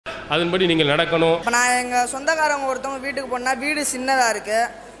அதன்படி நீங்கள் நடக்கணும். இப்போ நான் எங்கள் சொந்தக்காரங்க ஒருத்தவங்க வீட்டுக்கு போனால் வீடு சின்னதாக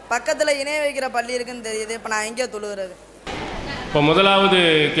இருக்குது, பக்கத்தில் இணைய வைக்கிற பள்ளி இருக்குன்னு தெரியுது. இப்போ நான் எங்கே தொழுகிறது? இப்போ முதலாவது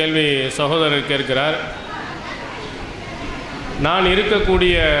கேள்வி சகோதரர் கேட்கிறார். நான்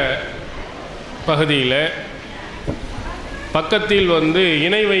இருக்கக்கூடிய பகுதியில் பக்கத்தில்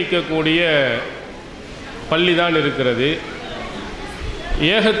இணை வைக்கக்கூடிய பள்ளி தான் இருக்கிறது.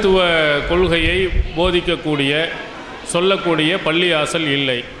 ஏகத்துவ கொள்கையை போதிக்கக்கூடிய சொல்லக்கூடிய பள்ளியாசல்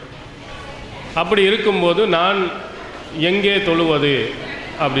இல்லை. அப்படி இருக்கும்போது நான் எங்கே தொழுவது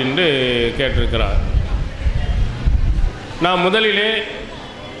அப்படின்ட்டு கேட்டிருக்கிறார். நான் முதலிலே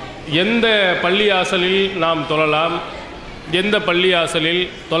எந்த பள்ளியாசலில் நாம் தொழலாம், எந்த பள்ளியாசலில்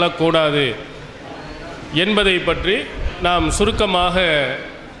தொழக்கூடாது என்பதை பற்றி நாம் சுருக்கமாக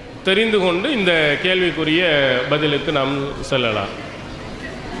தெரிந்து கொண்டு இந்த கேள்விக்குரிய பதிலுக்கு நாம் செல்லலாம்.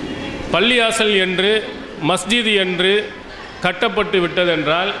 பள்ளியாசல் என்று மஸ்ஜித் என்று கட்டப்பட்டு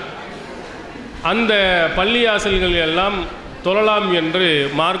விட்டதென்றால் அந்த பள்ளியாசல்கள் எல்லாம் தொழலாம் என்று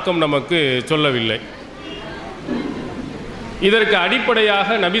மார்க்கம் நமக்கு சொல்லவில்லை. இதற்கு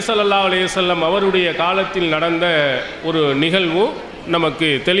அடிப்படையாக நபி ஸல்லல்லாஹு அலைஹி வஸல்லம் அவருடைய காலத்தில் நடந்த ஒரு நிகழ்வு நமக்கு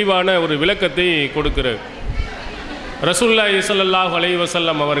தெளிவான ஒரு விளக்கத்தை கொடுக்கிறது. ரசூலுல்லாஹி ஸல்லல்லாஹு அலைஹி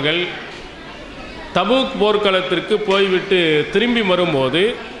வஸல்லம் அவர்கள் தபூக் போர்க்களத்திற்கு போய்விட்டு திரும்பி வரும்போது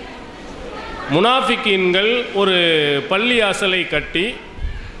முனாஃபிக்கீன்கள் ஒரு பள்ளியாசலை கட்டி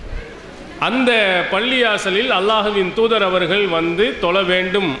அந்த பள்ளியாசலில் அல்லாஹ்வின் தூதர் அவர்கள் தொழ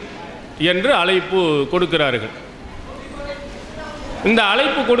வேண்டும் என்று அழைப்பு கொடுக்கிறார்கள். இந்த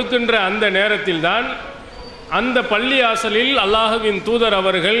அழைப்பு கொடுக்கின்ற அந்த நேரத்தில் தான் அந்த பள்ளியாசலில் அல்லாஹ்வின் தூதர்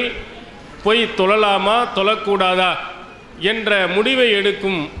அவர்கள் போய் தொழலாமா தொழக்கூடாதா என்ற முடிவை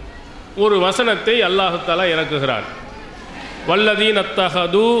எடுக்கும் ஒரு வசனத்தை அல்லாஹ் தஆலா இறக்குகிறார். வல்லதீன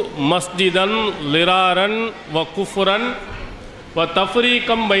தஹது மஸ்ஜிதன் லிராரன் வ குஃப்ரன் வ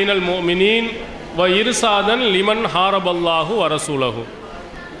தஃப்ரீகம் பைனல் முஃமினீன் வ இர்சாதன் லிமன் ஹாரபல்லாஹு வ ரசூலஹு.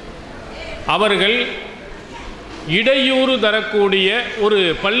 அவர்கள் இடையூறு தரக்கூடிய ஒரு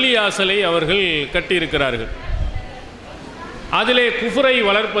பள்ளியாசலை அவர்கள் கட்டியிருக்கிறார்கள். அதிலே குஃப்ரை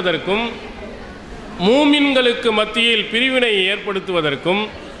வளர்ப்பதற்கும் மூமின்களுக்கு மத்தியில் பிரிவினை ஏற்படுத்துவதற்கும்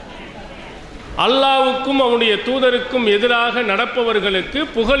அல்லாஹ்வுக்கும் அவனுடைய தூதருக்கும் எதிராக நடப்பவர்களுக்கு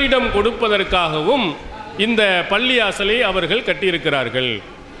புகலிடம் கொடுப்பதற்காகவும் இந்த பள்ளியாசலை அவர்கள் கட்டியிருக்கிறார்கள்.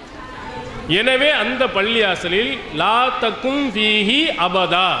 எனவே அந்த பள்ளியாசலில் லா தக்கும் ஃபீஹி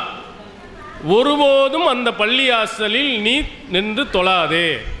அபதா, ஒருபோதும் அந்த பள்ளியாசலில் நீ நின்று தொழாதே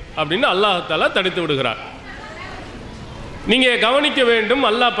அப்படின்னு அல்லாஹ் தஆலா தடுத்து விடுகிறார். நீங்கள் கவனிக்க வேண்டும்,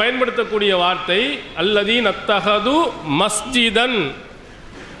 அல்லாஹ் பயன்படுத்தக்கூடிய வார்த்தை அல்லதீன தஹது மஸ்ஜிதன்.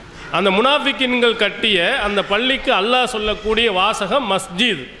 அந்த முனாஃபிக்கின்கள் கட்டிய அந்த பள்ளிக்கு அல்லாஹ் சொல்லக்கூடிய வாசகம்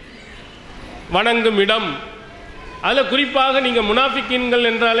மஸ்ஜித், வணங்கும் இடம். அதில் குறிப்பாக நீங்கள் முனாஃபிக்கின்கள்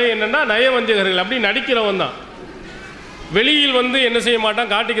என்றாலே என்னென்னா நயவஞ்சகர்கள், அப்படி நடிக்கிறவன் தான். வெளியில் என்ன செய்ய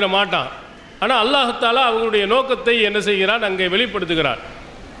மாட்டான், காட்டிக்கிற மாட்டான். ஆனால் அல்லாஹ் தஆலா அவங்களுடைய நோக்கத்தை என்ன செய்கிறான், அங்கே வெளிப்படுத்துகிறார்.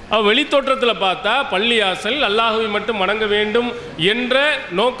 வெளித்தோற்றத்தில் பார்த்தா பள்ளியாசல் அல்லாஹுவை மட்டும் வணங்க வேண்டும் என்ற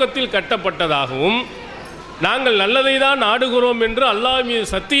நோக்கத்தில் கட்டப்பட்டதாகவும், நாங்கள் நல்லதை தான் நாடுகிறோம் என்று அல்லாஹ் மீது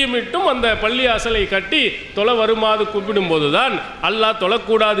சத்தியமிட்டும் அந்த பள்ளியாசலை கட்டி தொலை வருமாறு கூப்பிடும்போது தான் அல்லாஹ்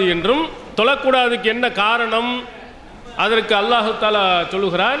தொழக்கூடாது என்றும், தொழக்கூடாதுக்கு என்ன காரணம், அதற்கு அல்லாஹ் தஆலா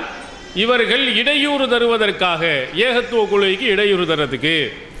சொல்லுகிறான், இவர்கள் இடையூறு தருவதற்காக, ஏகத்துவ கொள்கைக்கு இடையூறு தருவதற்கு,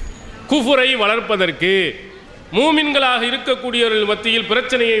 குஃபுரை வளர்ப்பதற்கு, மூமின்களாக இருக்கக்கூடியவர்கள் மத்தியில்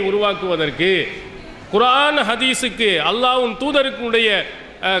பிரச்சனையை உருவாக்குவதற்கு, குர்ஆன் ஹதீஸுக்கு அல்லாஹ்வும் தூதருக்குடைய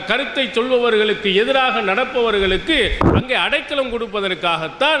கருத்தை சொல்பவர்களுக்கு எதிராக நடப்பவர்களுக்கு அங்கே அடைக்கலம்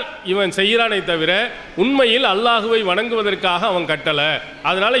கொடுப்பதற்காகத்தான் இவன் செய்கிறானே தவிர உண்மையில் அல்லாஹுவை வணங்குவதற்காக அவன் கட்டலை.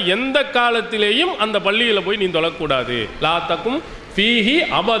 அதனால் எந்த காலத்திலேயும் அந்த பள்ளியில் போய் நீ தொழக்கூடாது. லா தக்கும் ஃபீஹி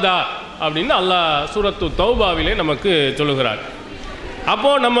அபதா அப்படின்னு அல்லாஹ் சூரத்து தௌபாவிலே நமக்கு சொல்லுகிறார்.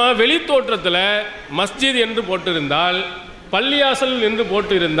 அப்போது நம்ம வெளித்தோற்றத்தில் மஸ்ஜித் என்று போட்டிருந்தால், பள்ளியாசல் என்று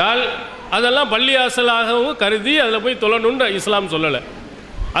போட்டிருந்தால் அதெல்லாம் பள்ளியாசலாகவும் கருதி அதில் போய் தொழணுன்ற இஸ்லாம் சொல்லலை.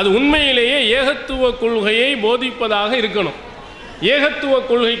 அது உண்மையிலேயே ஏகத்துவ கொள்கையை போதிப்பதாக இருக்கணும். ஏகத்துவ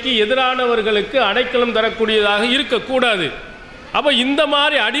கொள்கைக்கு எதிரானவர்களுக்கு அடைக்கலம் தரக்கூடியதாக இருக்கக்கூடாது. அப்போ இந்த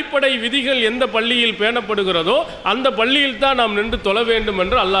மாதிரி அடிப்படை விதிகள் எந்த பள்ளியில் பேணப்படுகிறதோ அந்த பள்ளியில் தான் நாம் நின்று தொழ வேண்டும்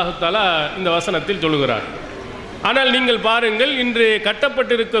என்று அல்லாஹ் தஆலா இந்த வசனத்தில் சொல்கிறார். ஆனால் நீங்கள் பாருங்கள், இன்று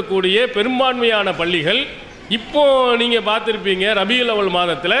கட்டப்பட்டிருக்கக்கூடிய பெரும்பான்மையான பள்ளிகள், இப்போ நீங்கள் பார்த்துருப்பீங்க, ரபியுல் அவல்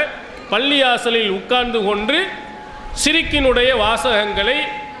மாதத்தில் பள்ளியாசலில் உட்கார்ந்து கொண்டு சிரிக்கினுடைய வாசகங்களை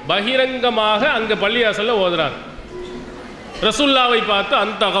பகிரங்கமாக அங்கே பள்ளியாசலில் ஓதுறாங்க. ரசூல்லாவை பார்த்து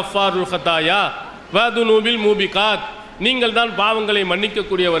அந்த கஃபாருல் ஹதாயா வதுனூபில் மூபிகாத், நீங்கள் தான் பாவங்களை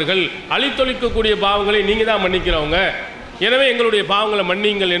மன்னிக்கக்கூடியவர்கள், அழித்தொழிக்கக்கூடிய பாவங்களை நீங்கள் தான் மன்னிக்கிறவங்க, எனவே எங்களுடைய பாவங்களை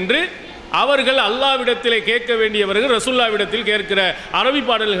மன்னியுங்கள் என்று அவர்கள் அல்லாஹ்விடத்திலே கேட்க வேண்டியவர்கள் ரசூலுல்லாஹ்விடத்தில் கேட்கிற அரபி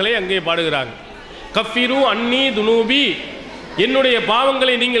பாடல்களை அங்கே பாடுகிறாங்க. கஃபிரு அன்னி துனூபி, என்னுடைய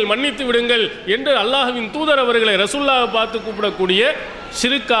பாவங்களை நீங்கள் மன்னித்து விடுங்கள் என்று அல்லாஹ்வின் தூதர் அவர்களை ரசூலுல்லாஹை பார்த்து கூப்பிடக்கூடிய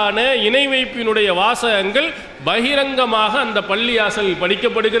சிறுக்கான இணை வைப்பினுடைய வாசகங்கள் பகிரங்கமாக அந்த பள்ளியாசலில்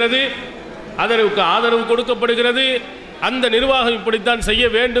படிக்கப்படுகிறது. அதற்கு ஆதரவு கொடுக்கப்படுகிறது. அந்த நிர்வாகம் இப்படித்தான் செய்ய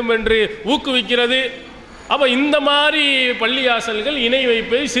வேண்டும் என்று ஊக்குவிக்கிறது. அப்போ இந்த மாதிரி பள்ளியாசல்கள் இணை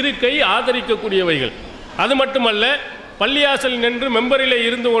வைப்பை சிறுக்கை ஆதரிக்கக்கூடியவைகள். அது மட்டுமல்ல, பள்ளியாசல் நின்று மெம்பரிலே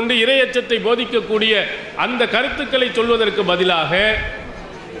இருந்து கொண்டு இறையச்சத்தை போதிக்கக்கூடிய அந்த கருத்துக்களை சொல்வதற்கு பதிலாக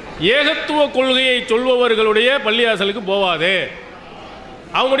ஏகத்துவ கொள்கையை சொல்பவர்களுடைய பள்ளியாசலுக்கு போவாதே,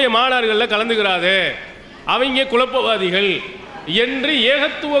 அவங்களுடைய மாநாடுகளில் கலந்துக்கிறாதே, அவங்க குழப்பவாதிகள் என்று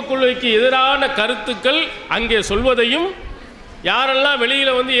ஏகத்துவ கொள்கைக்கு எதிரான கருத்துக்கள் அங்கே சொல்வதையும், யாரெல்லாம்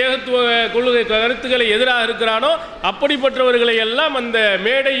வெளியில் வந்து ஏகத்துவ கொள்கை கருத்துக்களை எதிராக இருக்கிறானோ அப்படிப்பட்டவர்களை எல்லாம் அந்த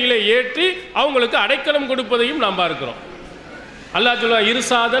மேடையில் ஏற்றி அவங்களுக்கு அடைக்கலம் கொடுப்பதையும் நாம் பார்க்கிறோம். அல்லாஹ் சொல்லுவான்,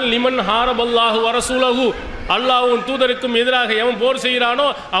 இருசாதன் லிமன் ஹாரபல்லாஹு வரசூலஹு, அல்லாஹ்வும் தூதருக்கும் எதிராக எவன் போர் செய்கிறானோ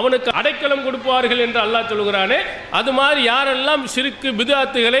அவனுக்கு அடைக்கலம் கொடுப்பார்கள் என்று அல்லாஹ் சொல்லுகிறானே. அது மாதிரி யாரெல்லாம் ஷிர்க்கு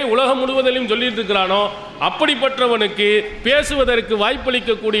பித்அத்துகளை உலகம் முழுவதிலும் சொல்லிட்டு இருக்கிறானோ அப்படிப்பட்டவனுக்கு பேசுவதற்கு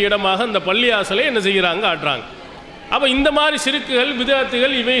வாய்ப்பளிக்கக்கூடிய இடமாக அந்த பள்ளியாசலை என்ன செய்கிறாங்க, ஆட்டுறாங்க. அப்போ இந்த மாதிரி ஷிர்க்குகள்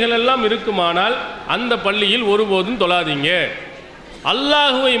பித்அத்துகள் இவைகள் எல்லாம் இருக்குமானால் அந்த பள்ளியில் ஒருபோதும் தொழாதீங்க.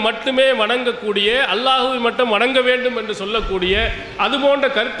 அல்லாஹுவை மட்டுமே வணங்கக்கூடிய, அல்லாஹுவை மட்டும் வணங்க வேண்டும் என்று சொல்லக்கூடிய அது போன்ற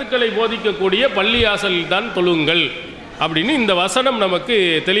கருத்துக்களை போதிக்கக்கூடிய பள்ளியாசலில் தான் தொழுங்கள் அப்படின்னு இந்த வசனம் நமக்கு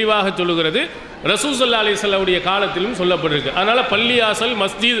தெளிவாக சொல்லுகிறது. ரசூல் ஸல்லல்லாஹு அலைஹி வஸல்லம் காலத்திலும் சொல்லப்பட்டிருக்கு. அதனால் பள்ளியாசல்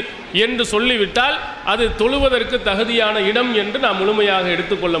மஸ்ஜித் என்று சொல்லிவிட்டால் அது தொழுவதற்கு தகுதியான இடம் என்று நாம் முழுமையாக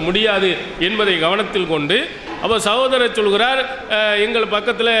எடுத்துக்கொள்ள முடியாது என்பதை கவனத்தில் கொண்டு, அப்போ சகோதரர் சொல்கிறார், எங்கள்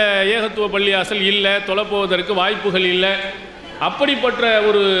பக்கத்தில் ஏகத்துவ பள்ளியாசல் இல்லை, தொழப்போவதற்கு வாய்ப்புகள் இல்லை. அப்படிப்பட்ட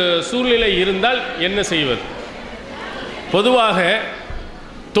ஒரு சூழ்நிலை இருந்தால் என்ன செய்வது? பொதுவாக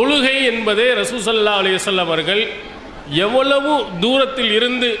தொழுகை என்பதே ரசூல் ஸல்லல்லாஹு அலைஹி வஸல்லம் அவர்கள் எவ்வளவு தூரத்தில்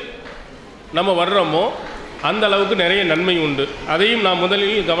இருந்து நம்ம வர்றோமோ அந்த அளவுக்கு நிறைய நன்மை உண்டு. அதையும் நாம்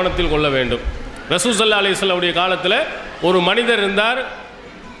முதலில் கவனத்தில் கொள்ள வேண்டும். ரசூல் ஸல்லல்லாஹு அலைஹி வஸல்லம் காலத்தில் ஒரு மனிதர் இருந்தார்,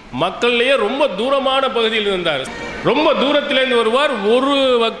 மக்கள்லேயே ரொம்ப தூரமான பகுதியில் இருந்தார். ரொம்ப தூரத்திலேருந்து வருவார், ஒரு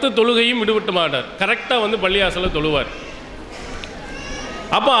வக்து தொழுகையும் விடுவிட்டு மாட்டார், கரெக்டாக வந்து பள்ளியாசலை தொழுவார்.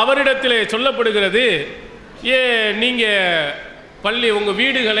 அப்போ அவரிடத்தில் சொல்லப்படுகிறது, நீங்கள் பள்ளி உங்கள்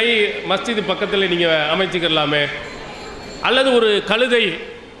வீடுகளை மஸ்ஜிது பக்கத்தில் நீங்கள் அமைச்சிக்கலாமே, அல்லது ஒரு கழுதை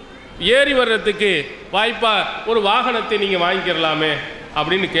ஏறி வர்றதுக்கு வாய்ப்பாக ஒரு வாகனத்தை நீங்கள் வாங்கிக்கிறலாமே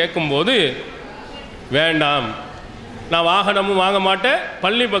அப்படின்னு கேட்கும்போது, வேண்டாம், நான் வாகனமும் வாங்க மாட்டேன்,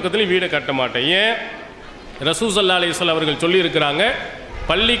 பள்ளி பக்கத்துலையும் வீடை கட்ட மாட்டேன். ஏன்? ரசூல் ஸல்லல்லாஹு அலைஹி வஸல்லம் அவர்கள் சொல்லியிருக்கிறாங்க,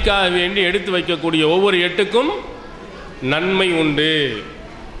 பள்ளிக்காக வேண்டி எடுத்து வைக்கக்கூடிய ஒவ்வொரு எட்டுக்கும் நன்மை உண்டு,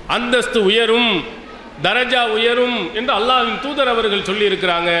 அந்தஸ்து உயரும், தரஜா உயரும் என்று அல்லாஹ்வின் தூதர் அவர்கள்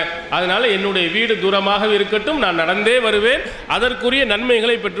சொல்லியிருக்கிறாங்க. அதனால் என்னுடைய வீடு தூரமாக இருக்கட்டும், நான் நடந்தே வருவேன், அதற்குரிய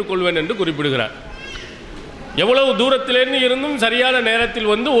நன்மைகளை பெற்றுக்கொள்வேன் என்று குறிப்பிடுகிறார். எவ்வளவு தூரத்திலேருந்து இருந்தும் சரியான நேரத்தில்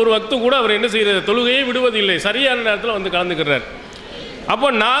வந்து ஒரு வக்து கூட அவர் என்ன செய்கிறார், தொழுகையை விடுவதில்லை, சரியான நேரத்தில் வந்து கலந்துக்கிறார். அப்போ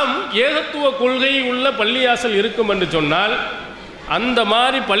நாம் ஏகத்துவ கொள்கை உள்ள பள்ளியாசல் இருக்கும் என்று சொன்னால் அந்த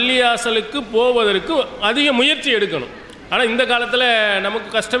மாதிரி பள்ளியாசலுக்கு போவதற்கு அதிக முயற்சி எடுக்கணும். ஆனால் இந்த காலத்தில் நமக்கு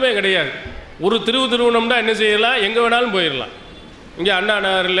கஷ்டமே கிடையாது. ஒரு திருவுணம்னா என்ன செய்யலாம், எங்கே வேணாலும் போயிடலாம். இங்கே அண்ணா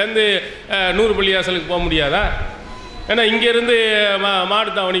நகர்லேருந்து 100 பள்ளியாசலுக்கு போக முடியாதா? ஏன்னா இங்கேருந்து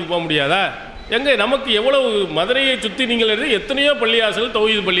மாடுத்தாவணிக்கு போக முடியாதா? எங்கே நமக்கு எவ்வளவு மதுரையை சுற்றி நீங்கள் இருந்து எத்தனையோ பள்ளியாசல்,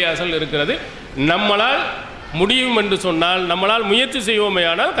 தௌஹீத் பள்ளியாசல் இருக்கிறது. நம்மளால் முடியும் என்று சொன்னால், நம்மளால் முயற்சி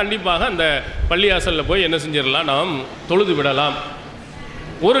செய்வோமேயானால் கண்டிப்பாக அந்த பள்ளியாசலில் போய் என்ன செஞ்சிடலாம், நாம் தொழுது விடலாம்.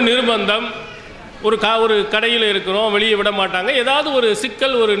 ஒரு நிர்பந்தம், ஒரு கடையில் இருக்கிறோம், வெளியே விட மாட்டாங்க, ஏதாவது ஒரு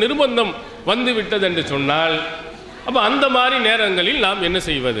சிக்கல், ஒரு நிர்பந்தம் வந்து விட்டது என்று சொன்னால், அப்போ அந்த மாதிரி நேரங்களில் நாம் என்ன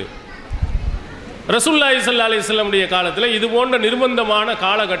செய்வது? ரசூலுல்லாஹி ஸல்லல்லாஹு அலைஹி வஸல்லம் காலத்தில் இது போன்ற நிர்பந்தமான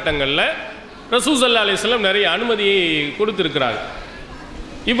காலகட்டங்களில் ரசூல் ஸல்லல்லாஹு அலைஹி வஸல்லம் நிறைய அனுமதியை கொடுத்திருக்கிறாங்க.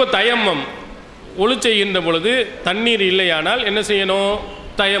 இப்போ தயம்மம் ஒளி செய்கின்ற பொழுது தண்ணீர் இல்லையானால் என்ன செய்யணும்?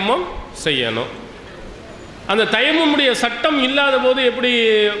 தயம்மம் செய்யணும். அந்த தயம்மமுடைய சட்டம் இல்லாத போது எப்படி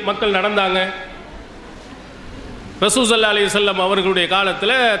மக்கள் நடந்தாங்க? ரசூல் ஸல்லல்லாஹு அலைஹி வஸல்லம் அவர்களுடைய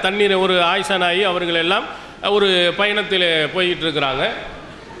காலத்தில் தண்ணீர், ஒரு ஆயிஷா நாயி அவர்கள் எல்லாம் ஒரு பயணத்தில் போயிட்டு இருக்கிறாங்க.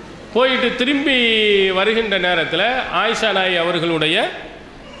 போயிட்டு திரும்பி வருகின்ற நேரத்தில் ஆயிஷா நாயி அவர்களுடைய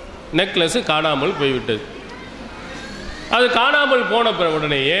நெக்லஸ் காணாமல் போய்விட்டது. அது காணாமல் போன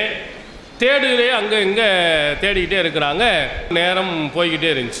உடனேயே தேடுகிறே அங்கே இங்கே தேடிக்கிட்டே இருக்கிறாங்க. நேரம் போய்கிட்டே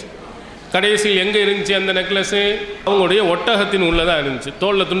இருந்துச்சு. கடைசியில் எங்கே இருந்துச்சு அந்த நெக்லஸ்ஸு? அவங்களுடைய ஒட்டகத்தின் உள்ளதான் இருந்துச்சு.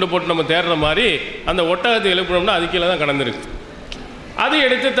 தோளில் துண்டு போட்டு நம்ம தேடுற மாதிரி அந்த ஒட்டகத்தை எழுப்பினோம்னா அது கீழே தான் கடந்துருக்கு. அது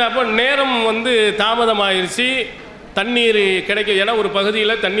எடுத்து அப்போ நேரம் தாமதமாயிருச்சு, தண்ணீர் கிடைக்க, ஏன்னா ஒரு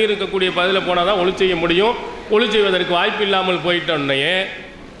பகுதியில் தண்ணீர் இருக்கக்கூடிய பகுதியில் போனால் தான் ஒளி செய்ய முடியும். ஒளி செய்வதற்கு வாய்ப்பு இல்லாமல் போயிட்டோன்னே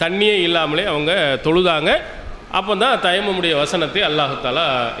தண்ணியே இல்லாமலே அவங்க தொழுதாங்க. அப்போ தான் தயமுடைய வசனத்தை அல்லாஹ் தஆலா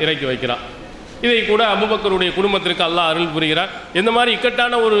இறக்கி வைக்கிறான். இதை கூட அபூபக்கருடைய குடும்பத்திற்கு அல்லாஹ் அருள் புரிகிறார். எந்த மாதிரி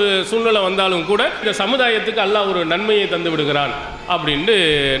இக்கட்டான ஒரு சூழ்நிலை வந்தாலும் கூட இந்த சமுதாயத்துக்கு அல்லாஹ் ஒரு நன்மையை தந்து விடுகிறான் அப்படின்ட்டு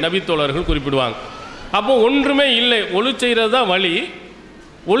நபித்தோழர்கள் குறிப்பிடுவாங்க. அப்போ ஒன்றுமே இல்லை, ஒளி செய்கிறது தான் வழி,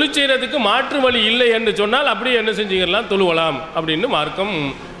 ஒளி செய்கிறதுக்கு மாற்று வழி இல்லை என்று சொன்னால் அப்படியே என்ன செஞ்சுக்கலாம், தொழுவலாம் அப்படின்னு மார்க்கம்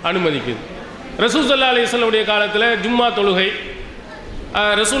அனுமதிக்குது. ரசூல் ஸல்லல்லாஹு அலைஹி வஸல்லம் காலத்தில் ஜும்மா தொழுகை,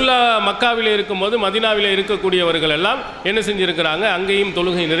 ரசூல்லா மக்காவில் இருக்கும்போது மதீனாவில் இருக்கக்கூடியவர்கள் எல்லாம் என்ன செஞ்சுருக்கிறாங்க, அங்கேயும்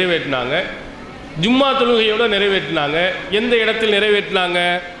தொழுகை நிறைவேற்றினாங்க. ஜும்மா தொழுகையோடு நிறைவேற்றினாங்க. எந்த இடத்தில் நிறைவேற்றினாங்க?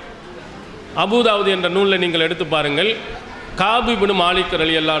 அபூதாவுது என்ற நூலில் நீங்கள் எடுத்து பாருங்கள். காப் இப்னு மாலிக்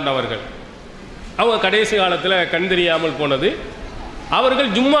ரலியல்லாஹு அவர்கள், அவங்க கடைசி காலத்தில் கண் தெரியாமல் போனது. அவர்கள்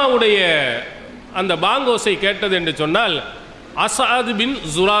ஜும்மாவுடைய அந்த பாங்கோசை கேட்டது என்று சொன்னால் அஸாத் பின்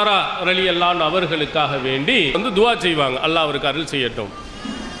ஜுராரா ரலியல்லாஹு அவர்களுக்காக வேண்டி துஆ செய்வாங்க, அல்லாஹ் அவருக்கு அருள் செய்யட்டும்.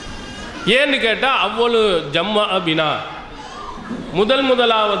 ஏன்னு கேட்டால் அவ்வளவு ஜம்மா பினா,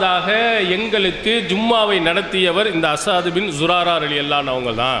 முதலாவதாக எங்களுக்கு ஜும்மாவை நடத்தியவர் இந்த அஸாத் பின் ஜுராரா ரலியல்லாஹு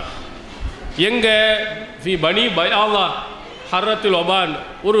அவங்க தான். எங்கே ஃபி பனி பயாலா ஹர்ரத்துல் ஒபான்,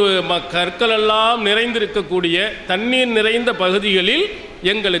 ஒரு கற்களெல்லாம் நிறைந்திருக்கக்கூடிய தண்ணீர் நிறைந்த பகுதிகளில்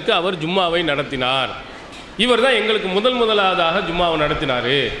எங்களுக்கு அவர் ஜும்மாவை நடத்தினார். இவர் தான் எங்களுக்கு முதலாவதாக ஜும்மாவை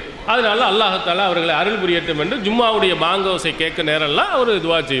நடத்தினார். அதனால அல்லாஹ் தஆலா அவர்களை அருள் புரியட்டும் என்று ஜும்மாவுடைய பாங்கோசை கேட்க நேரம்லாம் அவர்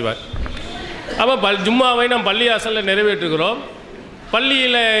துஆ செய்வார். அப்போ ஜும்மாவை நாம் பள்ளியாசலில் நிறைவேற்றுகிறோம்,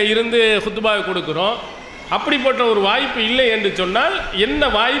 பள்ளியில் இருந்து குத்துபாவை கொடுக்குறோம். அப்படிப்பட்ட ஒரு வாய்ப்பு இல்லை என்று சொன்னால் என்ன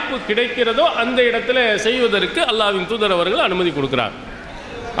வாய்ப்பு கிடைக்கிறதோ அந்த இடத்துல செய்வதற்கு அல்லாஹ்வின் தூதர் அவர்கள் அனுமதி கொடுக்குறாங்க.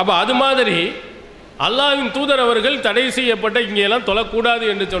 அப்போ அது மாதிரி அல்லாஹ்வின் தூதர் அவர்கள் தடை செய்யப்பட்ட இங்கெல்லாம் தொழக்கூடாது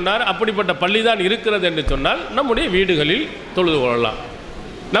என்று சொன்னார். அப்படிப்பட்ட பள்ளி தான் இருக்கிறது என்று சொன்னால் நம்முடைய வீடுகளில் தொழுது கொள்ளலாம்,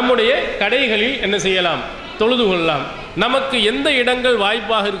 நம்முடைய கடைகளில் என்ன செய்யலாம், தொழுது கொள்ளலாம். நமக்கு எந்த இடங்கள்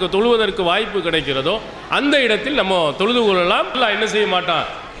வாய்ப்பாக இருக்க தொழுவதற்கு வாய்ப்பு கிடைக்கிறதோ அந்த இடத்தில் நம்ம தொழுது கொள்ளலாம். அல்லாஹ் என்ன செய்ய மாட்டான்,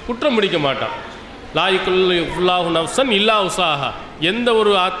 குற்றம் பிடிக்க மாட்டான். லா யுகல்லிஃபுல்லாஹு நஃப்ஸன் இல்லா உஸாஹா, எந்த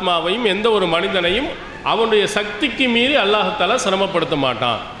ஒரு ஆத்மாவையும் எந்த ஒரு மனிதனையும் அவனுடைய சக்திக்கு மீறி அல்லாஹ் தஆலா சிரமப்படுத்த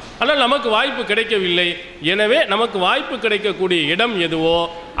மாட்டான். ஆனால் நமக்கு வாய்ப்பு கிடைக்கவில்லை. எனவே நமக்கு வாய்ப்பு கிடைக்கக்கூடிய இடம் எதுவோ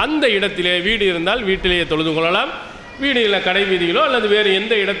அந்த இடத்திலே, வீடு இருந்தால் வீட்டிலேயே தொழுது கொள்ளலாம், வீடு இல்லை கடை வீதிகளோ அல்லது வேறு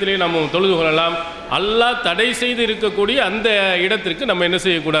எந்த இடத்திலே நம்ம தொழுது கொள்ளலாம். அல்லாஹ் தடை செய்து இருக்கக்கூடிய அந்த இடத்திற்கு நம்ம என்ன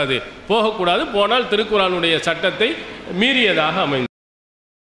செய்யக்கூடாது, போகக்கூடாது. போனால் திருக்குர்ஆனுடைய சட்டத்தை மீறியதாக அமைந்து